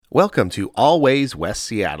Welcome to Always West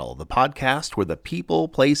Seattle, the podcast where the people,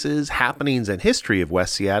 places, happenings, and history of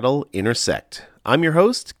West Seattle intersect. I'm your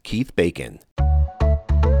host, Keith Bacon.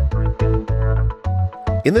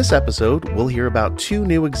 In this episode, we'll hear about two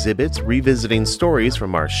new exhibits revisiting stories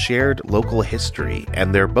from our shared local history,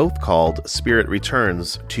 and they're both called Spirit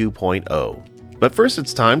Returns 2.0. But first,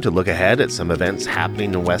 it's time to look ahead at some events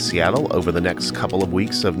happening in West Seattle over the next couple of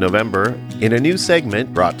weeks of November in a new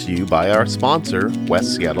segment brought to you by our sponsor,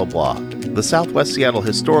 West Seattle Blog. The Southwest Seattle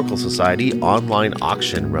Historical Society online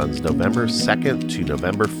auction runs November 2nd to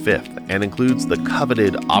November 5th and includes the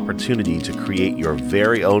coveted opportunity to create your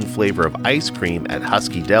very own flavor of ice cream at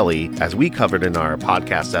Husky Deli, as we covered in our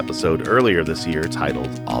podcast episode earlier this year titled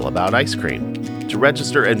All About Ice Cream. To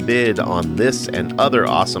register and bid on this and other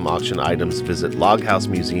awesome auction items, visit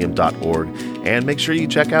loghousemuseum.org and make sure you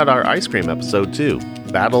check out our ice cream episode too.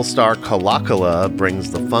 Battlestar Kalakala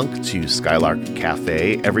brings the funk to Skylark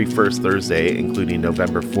Cafe every first Thursday, including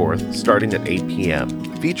November 4th, starting at 8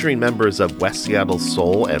 p.m. Featuring members of West Seattle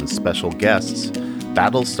Soul and special guests,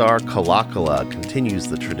 Battlestar Kalakala continues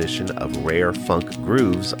the tradition of rare funk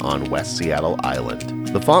grooves on West Seattle Island.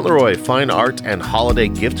 The Fauntleroy Fine Art and Holiday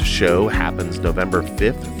Gift Show happens November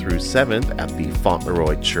 5th through 7th at the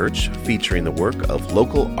Fauntleroy Church, featuring the work of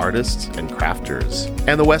local artists and crafters.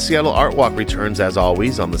 And the West Seattle Art Walk returns as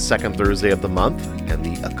always on the second Thursday of the month, and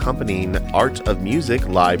the accompanying Art of Music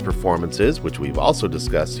live performances, which we've also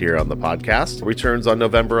discussed here on the podcast, returns on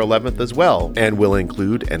November 11th as well, and will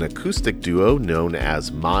include an acoustic duo known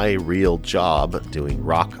as My Real Job, doing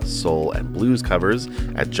rock, soul, and blues covers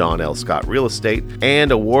at John L. Scott Real Estate,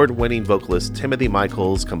 and award-winning vocalist Timothy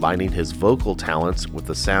Michaels combining his vocal talents with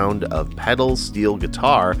the sound of pedal steel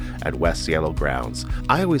guitar at West Seattle grounds.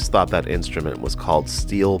 I always thought that instrument was called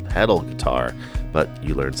steel pedal guitar, but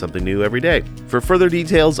you learn something new every day. For further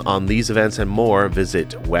details on these events and more, visit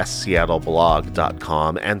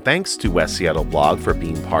westseattleblog.com, and thanks to West Seattle Blog for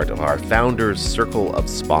being part of our Founders Circle of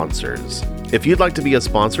Sponsors. If you'd like to be a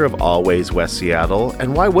sponsor of Always West Seattle,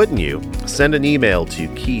 and why wouldn't you? Send an email to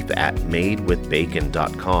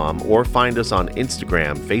keith@madewithbacon.com or find us on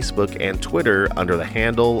Instagram, Facebook, and Twitter under the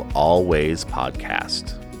handle Always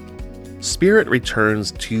Podcast. Spirit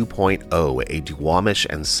Returns 2.0, a Duwamish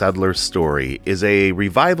and settler story, is a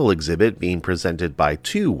revival exhibit being presented by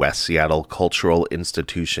two West Seattle cultural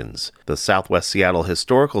institutions, the Southwest Seattle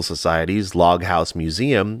Historical Society's Loghouse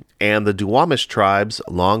Museum and the Duwamish Tribe's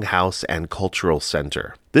Longhouse and Cultural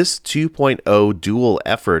Center. This 2.0 dual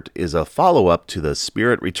effort is a follow-up to the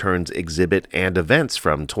Spirit Returns exhibit and events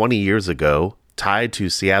from 20 years ago, tied to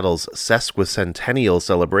Seattle's sesquicentennial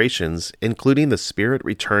celebrations, including the Spirit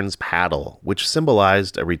Returns paddle, which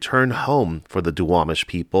symbolized a return home for the Duwamish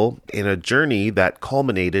people in a journey that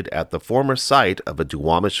culminated at the former site of a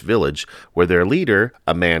Duwamish village where their leader,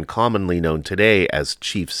 a man commonly known today as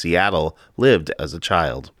Chief Seattle, lived as a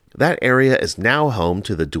child. That area is now home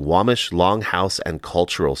to the Duwamish Longhouse and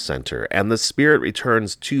Cultural Center, and the Spirit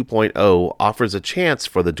Returns 2.0 offers a chance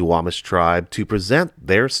for the Duwamish tribe to present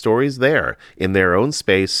their stories there, in their own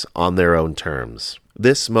space, on their own terms.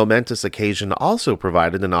 This momentous occasion also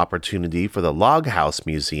provided an opportunity for the Loghouse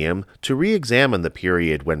Museum to re-examine the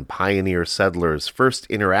period when pioneer settlers first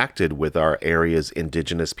interacted with our area's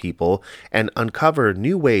indigenous people and uncover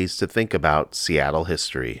new ways to think about Seattle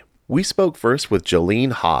history. We spoke first with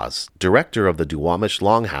Jolene Haas, director of the Duwamish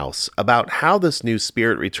Longhouse, about how this new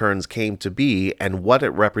Spirit Returns came to be and what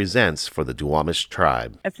it represents for the Duwamish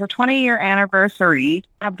tribe. It's the 20-year anniversary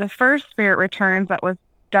of the first Spirit Returns that was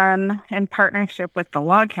done in partnership with the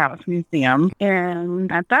Loghouse Museum. And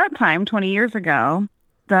at that time, 20 years ago,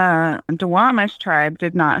 the Duwamish tribe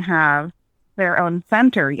did not have their own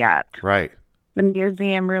center yet. Right. The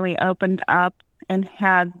museum really opened up and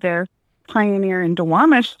had their pioneer in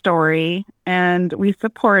Duwamish story, and we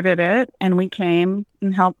supported it, and we came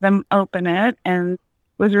and helped them open it, and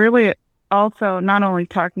was really also not only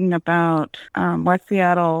talking about West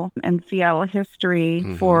Seattle and Seattle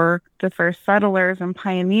history for the first settlers and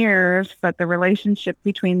pioneers, but the relationship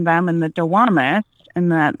between them and the Duwamish,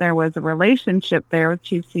 and that there was a relationship there with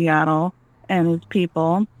Chief Seattle and his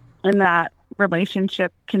people, and that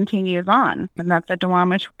relationship continues on, and that the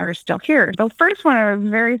Duwamish are still here. The first one was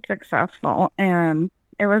very successful, and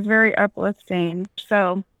it was very uplifting.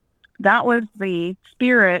 So that was the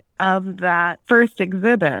spirit of that first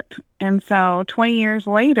exhibit. And so 20 years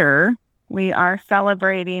later, we are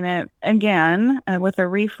celebrating it again with a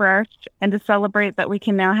refresh, and to celebrate that we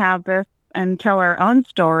can now have this and tell our own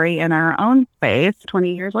story in our own space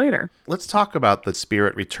 20 years later. Let's talk about the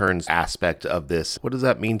Spirit Returns aspect of this. What does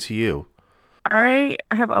that mean to you? I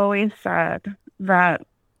have always said that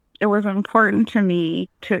it was important to me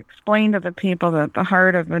to explain to the people that the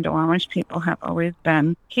heart of the Duwamish people have always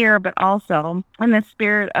been here, but also in the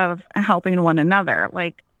spirit of helping one another.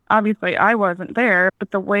 Like, obviously, I wasn't there,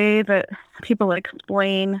 but the way that people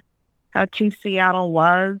explain how Chief Seattle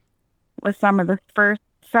was with some of the first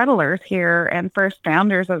settlers here and first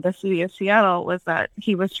founders of the city of Seattle was that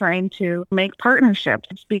he was trying to make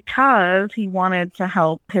partnerships because he wanted to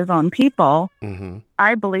help his own people. Mm-hmm.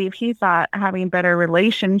 I believe he thought having better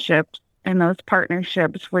relationships and those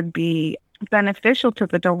partnerships would be beneficial to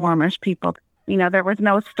the Duwamish people. You know, there was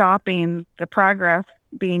no stopping the progress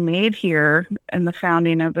being made here in the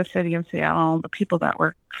founding of the city of Seattle, the people that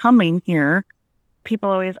were coming here. People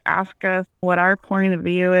always ask us what our point of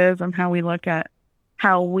view is and how we look at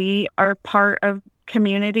how we are part of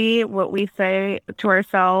community, what we say to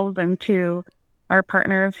ourselves and to our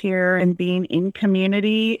partners here, and being in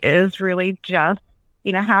community is really just,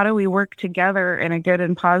 you know, how do we work together in a good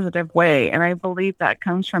and positive way? And I believe that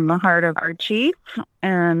comes from the heart of our chief,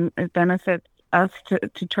 and it benefits us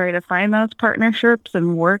to try to find those partnerships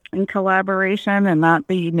and work in collaboration and not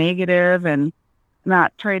be negative and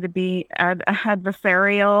not try to be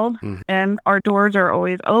adversarial. Mm. And our doors are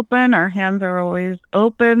always open. Our hands are always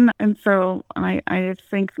open. And so I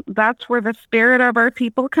think that's where the spirit of our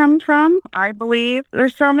people comes from. I believe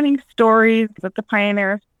there's so many stories that the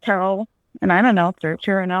pioneers tell, and I don't know if they're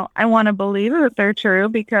true or not. I want to believe that they're true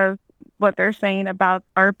because what they're saying about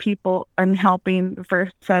our people and helping the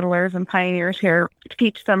first settlers and pioneers here,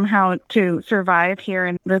 teach them how to survive here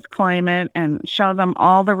in this climate and show them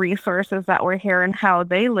all the resources that were here and how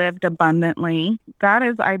they lived abundantly. That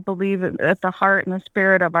is, I believe, at the heart and the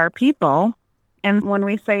spirit of our people. And when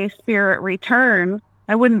we say spirit return,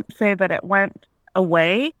 I wouldn't say that it went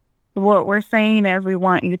away. What we're saying is we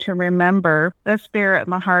want you to remember the spirit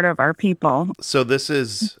and the heart of our people. So this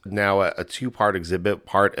is now a two-part exhibit,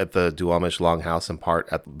 part at the Duwamish Longhouse and part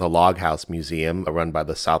at the Log House Museum run by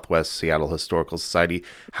the Southwest Seattle Historical Society.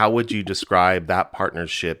 How would you describe that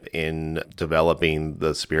partnership in developing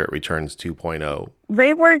the Spirit Returns 2.0?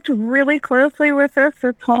 They worked really closely with us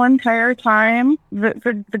this whole entire time.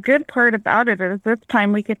 The good part about it is this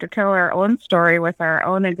time we get to tell our own story with our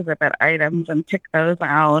own exhibit items and pick those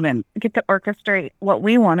out and get to orchestrate what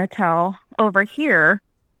we want to tell over here.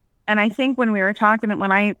 And I think when we were talking,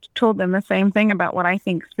 when I told them the same thing about what I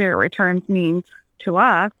think Spirit Returns means to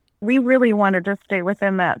us, we really wanted to stay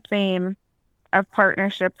within that theme of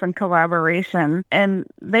partnerships and collaboration. And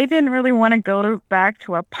they didn't really want to go back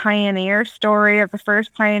to a pioneer story of the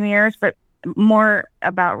first pioneers, but more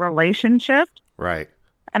about relationships. Right.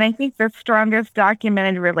 And I think the strongest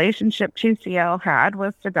documented relationship Chief Seattle had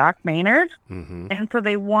was to Doc Maynard. Mm-hmm. And so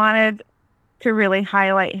they wanted to really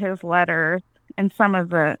highlight his letters and some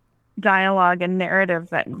of the dialogue and narrative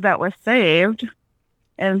that was saved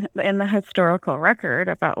in the historical record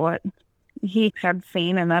about what he had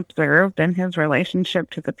seen and observed in his relationship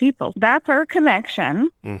to the people. That's our connection.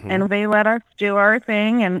 Mm-hmm. And they let us do our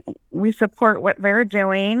thing, and we support what they're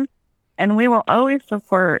doing. And we will always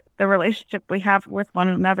support the relationship we have with one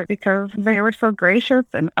another because they were so gracious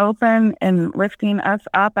and open and lifting us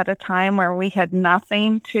up at a time where we had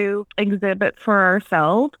nothing to exhibit for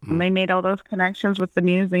ourselves. Mm-hmm. And they made all those connections with the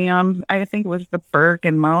museum. I think it was the Burke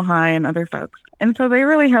and Mohi and other folks. And so they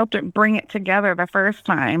really helped it bring it together the first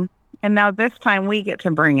time. And now this time we get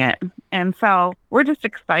to bring it. And so we're just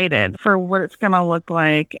excited for what it's going to look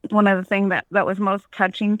like. One of the things that was most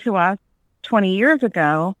touching to us 20 years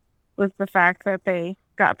ago was the fact that they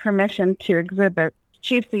got permission to exhibit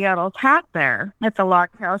Chief Seattle's hat there at the Log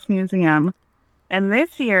House Museum. And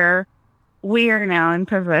this year, we are now in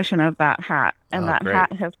possession of that hat. And that great.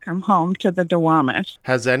 hat has come home to the Duwamish.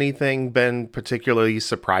 Has anything been particularly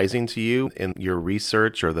surprising to you in your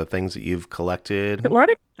research or the things that you've collected? What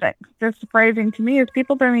is surprising to me is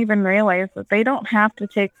people don't even realize that they don't have to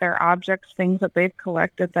take their objects, things that they've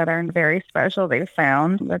collected that are very special, they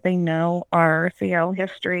found, that they know are Seattle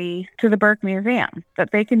history, to the Burke Museum,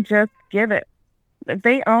 that they can just give it. If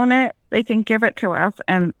they own it, they can give it to us.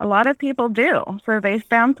 And a lot of people do. So they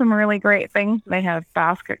found some really great things. They have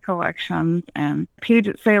basket collections and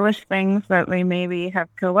Puget Salish things that they maybe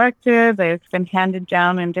have collected. They've been handed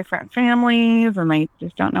down in different families and they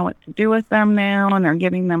just don't know what to do with them now. And they're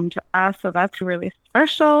giving them to us. So that's really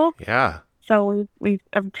special. Yeah. So we've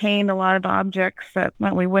obtained a lot of objects that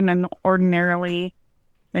we wouldn't have ordinarily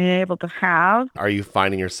been able to have. Are you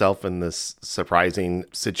finding yourself in this surprising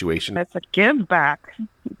situation? It's a give back.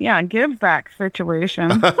 Yeah, give back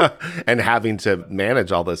situation. And having to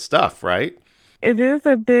manage all this stuff, right? It is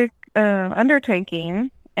a big undertaking.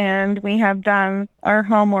 And we have done our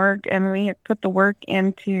homework and we have put the work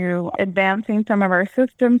into advancing some of our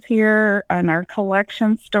systems here and our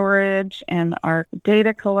collection storage and our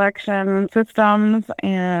data collection systems.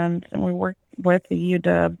 And we work with the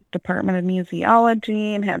UW Department of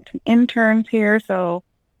Museology and had some interns here. So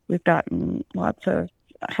we've gotten lots of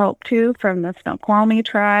help too from the Snoqualmie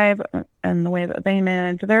tribe and the way that they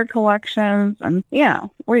manage their collections. And yeah,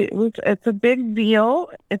 it's a big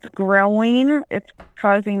deal. It's growing. It's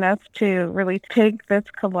causing us to really take this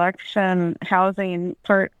collection housing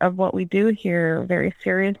part of what we do here very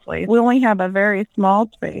seriously. We only have a very small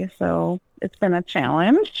space, so it's been a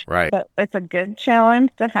challenge, right? But it's a good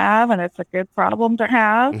challenge to have, and it's a good problem to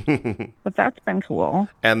have. But that's been cool.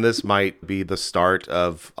 And this might be the start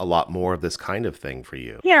of a lot more of this kind of thing for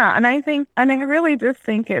you. Yeah, and I really just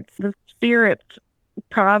think it's the spirit's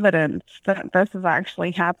providence that this is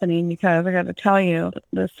actually happening, because I got to tell you,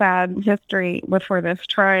 the sad history for this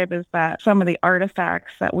tribe is that some of the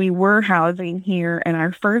artifacts that we were housing here in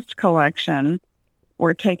our first collection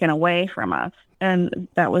were taken away from us. And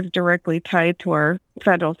that was directly tied to our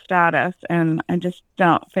federal status. And I just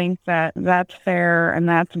don't think that that's fair and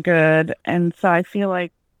that's good. And so I feel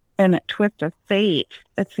like in a twist of fate,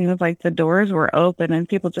 it seems like the doors were open and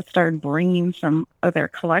people just started bringing some of their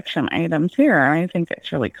collection items here. I think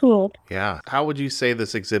it's really cool. Yeah. How would you say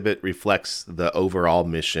this exhibit reflects the overall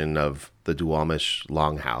mission of the Duwamish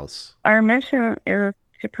Longhouse? Our mission is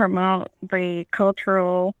to promote the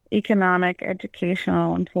cultural, economic,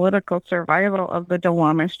 educational, and political survival of the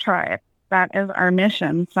Duwamish tribe. That is our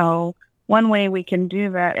mission. So one way we can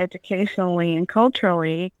do that educationally and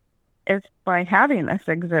culturally is by having this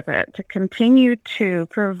exhibit to continue to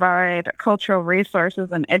provide cultural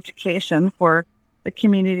resources and education for the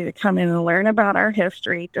community to come in and learn about our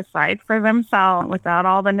history, decide for themselves without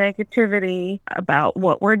all the negativity about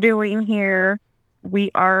what we're doing here.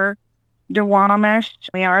 We are Duwamish.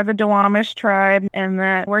 We are the Duwamish tribe, and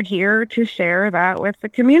that we're here to share that with the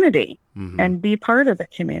community and be part of the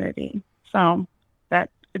community. So that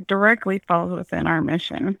directly falls within our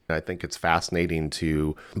mission. I think it's fascinating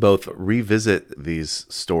to both revisit these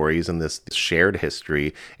stories and this shared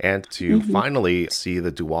history and to finally see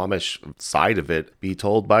the Duwamish side of it be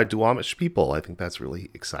told by Duwamish people. I think that's really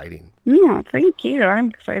exciting. Yeah, thank you. I'm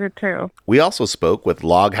excited too. We also spoke with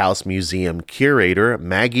Loghouse Museum curator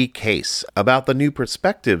Maggie Case about the new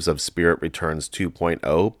perspectives of Spirit Returns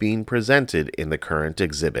 2.0 being presented in the current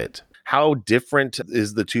exhibit. How different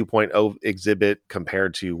is the 2.0 exhibit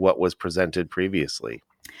compared to what was presented previously?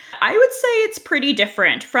 I would say it's pretty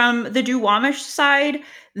different. From the Duwamish side,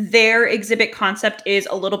 their exhibit concept is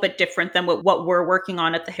a little bit different than what we're working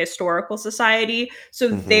on at the Historical Society. So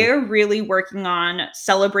they're really working on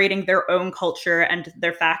celebrating their own culture and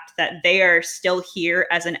their fact that they are still here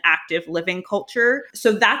as an active living culture.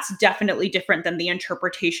 So that's definitely different than the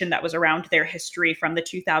interpretation that was around their history from the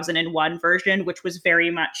 2001 version, which was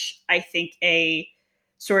very much, I think, a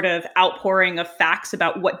sort of outpouring of facts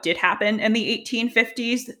about what did happen in the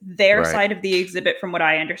 1850s. Their side of the exhibit, from what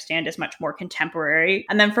I understand, is much more contemporary.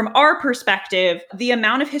 And then from our perspective, the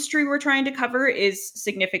amount of history we're trying to cover is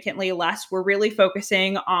significantly less. We're really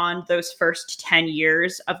focusing on those first 10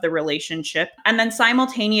 years of the relationship. And then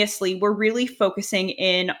simultaneously, we're really focusing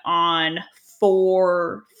in on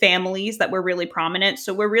 4 families that were really prominent.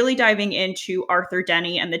 So we're really diving into Arthur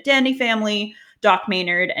Denny and the Denny family, Doc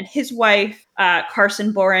Maynard and his wife,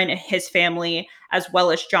 Carson Boren and his family, as well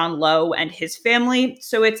as John Lowe and his family.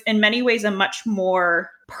 So it's in many ways a much more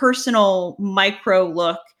personal micro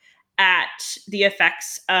look at the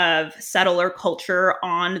effects of settler culture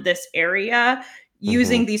on this area,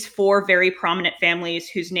 using these 4 very prominent families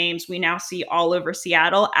whose names we now see all over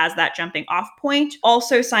Seattle as that jumping off point.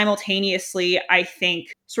 Also simultaneously, I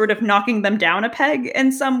think, sort of knocking them down a peg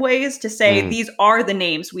in some ways to say these are the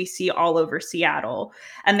names we see all over Seattle.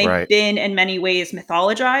 And they've been in many ways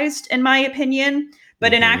mythologized, in my opinion.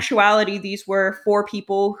 But in actuality, these were 4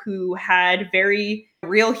 people who had very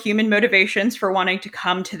real human motivations for wanting to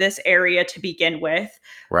come to this area to begin with,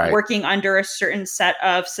 working under a certain set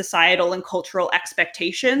of societal and cultural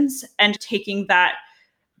expectations, and taking that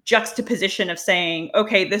juxtaposition of saying,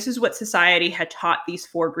 okay, this is what society had taught these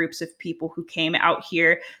 4 groups of people who came out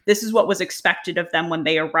here. This is what was expected of them when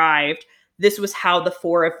they arrived. This was how the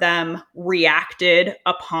 4 of them reacted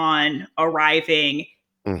upon arriving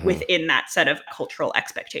within that set of cultural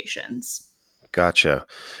expectations. Gotcha.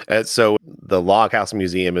 So the Log House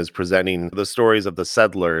Museum is presenting the stories of the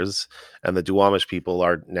settlers, and the Duwamish people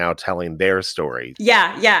are now telling their story.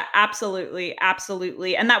 Yeah, absolutely.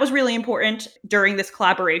 And that was really important during this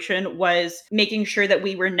collaboration, was making sure that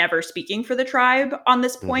we were never speaking for the tribe on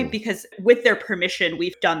this point, because with their permission,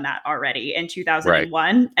 we've done that already in 2001.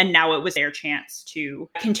 Right. And now it was their chance to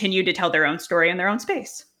continue to tell their own story in their own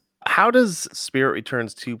space. How does Spirit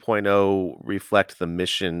Returns 2.0 reflect the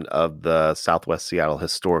mission of the Southwest Seattle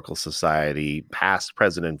Historical Society, past,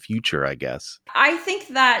 present, and future, I guess? I think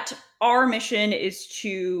that our mission is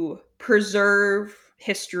to preserve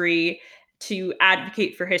history, to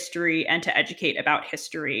advocate for history, and to educate about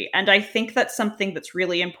history. And I think that's something that's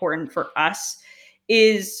really important for us,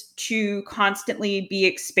 is to constantly be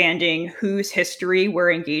expanding whose history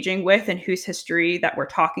we're engaging with and whose history that we're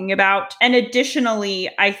talking about. And additionally,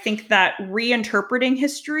 I think that reinterpreting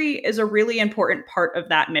history is a really important part of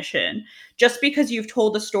that mission. Just because you've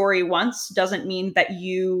told a story once doesn't mean that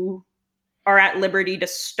you are at liberty to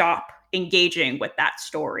stop engaging with that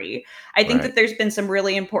story. I think that there's been some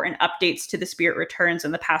really important updates to the Spirit Returns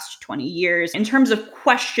in the past 20 years. In terms of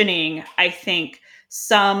questioning, I think,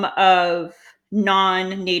 some of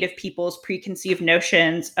non-Native people's preconceived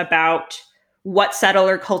notions about what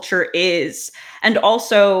settler culture is. And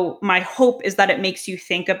also, my hope is that it makes you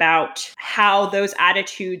think about how those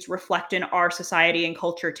attitudes reflect in our society and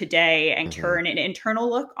culture today, and turn an internal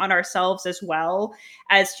look on ourselves as well,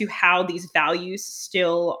 as to how these values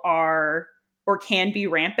still are or can be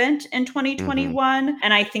rampant in 2021.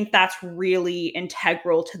 And I think that's really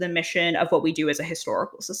integral to the mission of what we do as a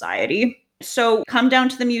historical society. So come down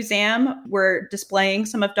to the museum. We're displaying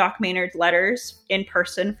some of Doc Maynard's letters in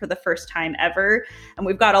person for the first time ever. And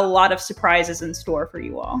we've got a lot of surprises in store for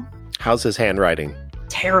you all. How's his handwriting?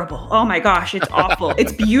 Terrible. Oh my gosh, it's awful.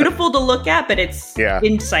 It's beautiful to look at, but it's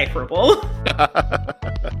indecipherable. Well,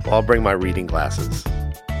 I'll bring my reading glasses.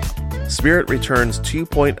 Spirit Returns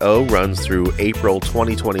 2.0 runs through April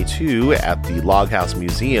 2022 at the Log House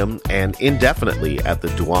Museum and indefinitely at the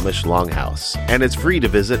Duwamish Longhouse. And it's free to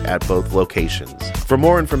visit at both locations. For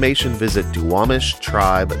more information, visit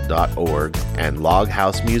duwamishtribe.org and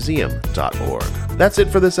loghousemuseum.org. That's it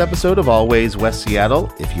for this episode of Always West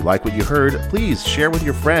Seattle. If you like what you heard, please share with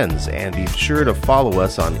your friends and be sure to follow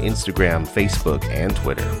us on Instagram, Facebook, and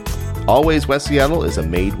Twitter. Always West Seattle is a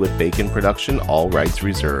Made with Bacon production, all rights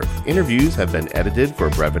reserved. Interviews have been edited for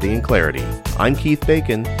brevity and clarity. I'm Keith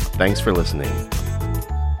Bacon. Thanks for listening.